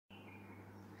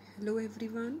Hello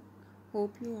everyone,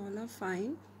 hope you all are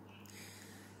fine.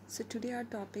 So today our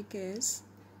topic is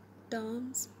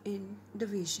terms in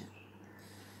division.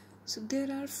 So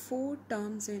there are 4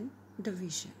 terms in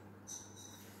division.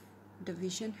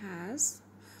 Division has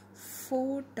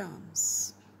 4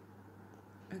 terms.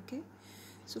 Okay,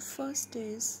 so first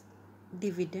is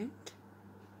dividend,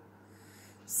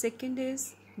 second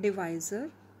is divisor,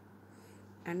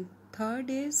 and third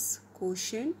is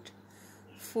quotient,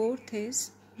 fourth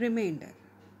is remainder.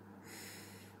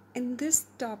 In this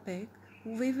topic,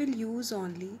 we will use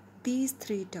only these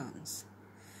 3 terms.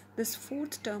 This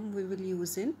 4th term we will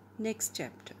use in next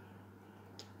chapter.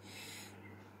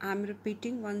 I am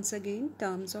repeating once again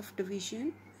terms of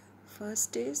division.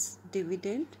 First is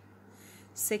dividend,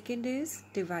 second is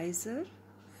divisor,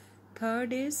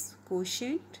 third is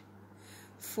quotient,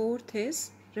 fourth is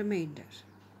remainder.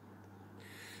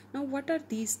 Now what are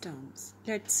these terms?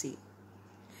 Let's see.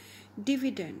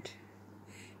 Dividend.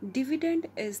 Dividend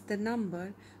is the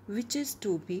number which is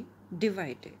to be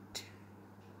divided.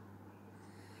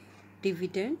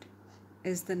 Dividend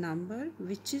is the number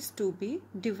which is to be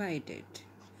divided.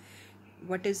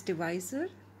 What is divisor?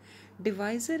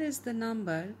 Divisor is the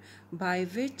number by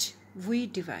which we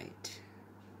divide.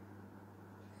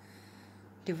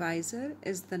 Divisor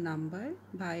is the number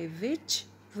by which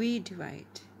we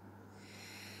divide.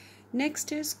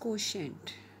 Next is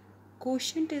quotient.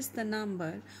 Quotient is the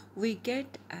number we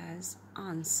get as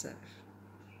answer.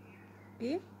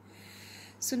 Okay.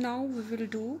 So now we will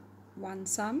do one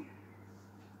sum.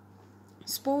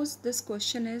 Suppose this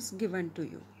question is given to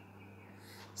you.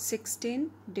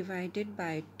 16 divided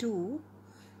by 2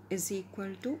 is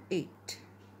equal to 8.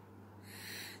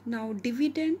 Now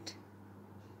dividend,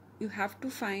 you have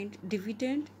to find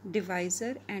dividend,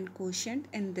 divisor and quotient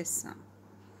in this sum.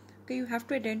 Okay, you have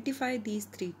to identify these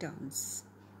 3 terms.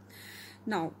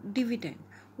 Now dividend.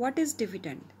 What is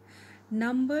dividend?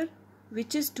 Number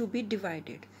which is to be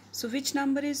divided. So which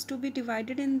number is to be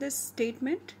divided in this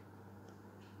statement?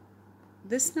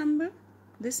 This number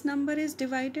is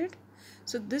divided.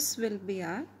 So this will be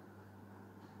our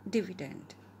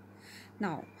dividend.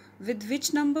 Now with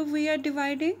which number we are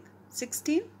dividing?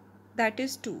 16, that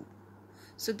is 2.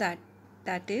 So that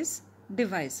is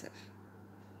divisor.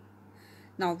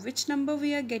 Now which number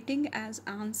we are getting as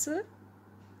answer?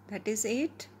 That is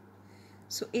 8.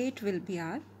 So 8 will be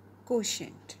our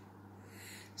quotient.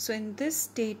 So in this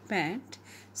statement,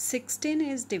 16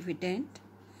 is dividend,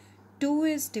 2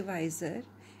 is divisor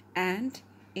and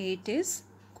 8 is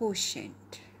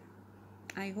quotient.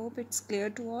 I hope it's clear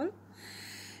to all.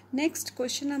 Next,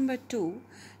 question number 2.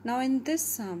 Now in this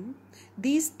sum,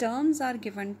 these terms are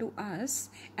given to us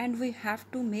and we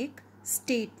have to make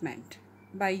statement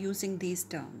by using these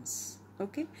terms.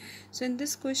 Okay, so in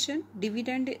this question,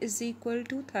 dividend is equal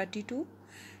to 32,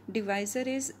 divisor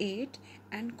is 8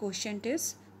 and quotient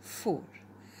is 4.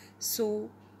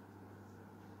 So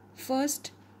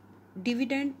first,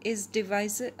 dividend is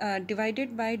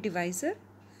divided by divisor.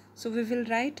 So we will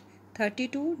write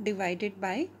 32 divided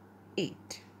by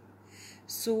 8.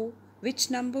 So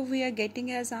which number we are getting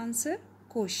as answer?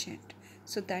 Quotient.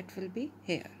 So that will be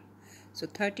here. So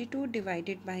 32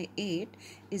 divided by 8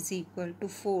 is equal to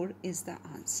 4 is the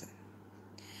answer.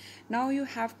 Now you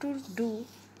have to do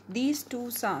these 2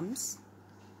 sums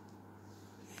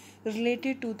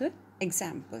related to the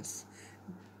examples.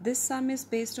 This sum is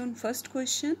based on first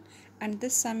question and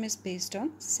this sum is based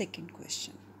on second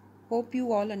question. Hope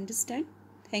you all understand.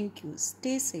 Thank you.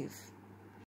 Stay safe.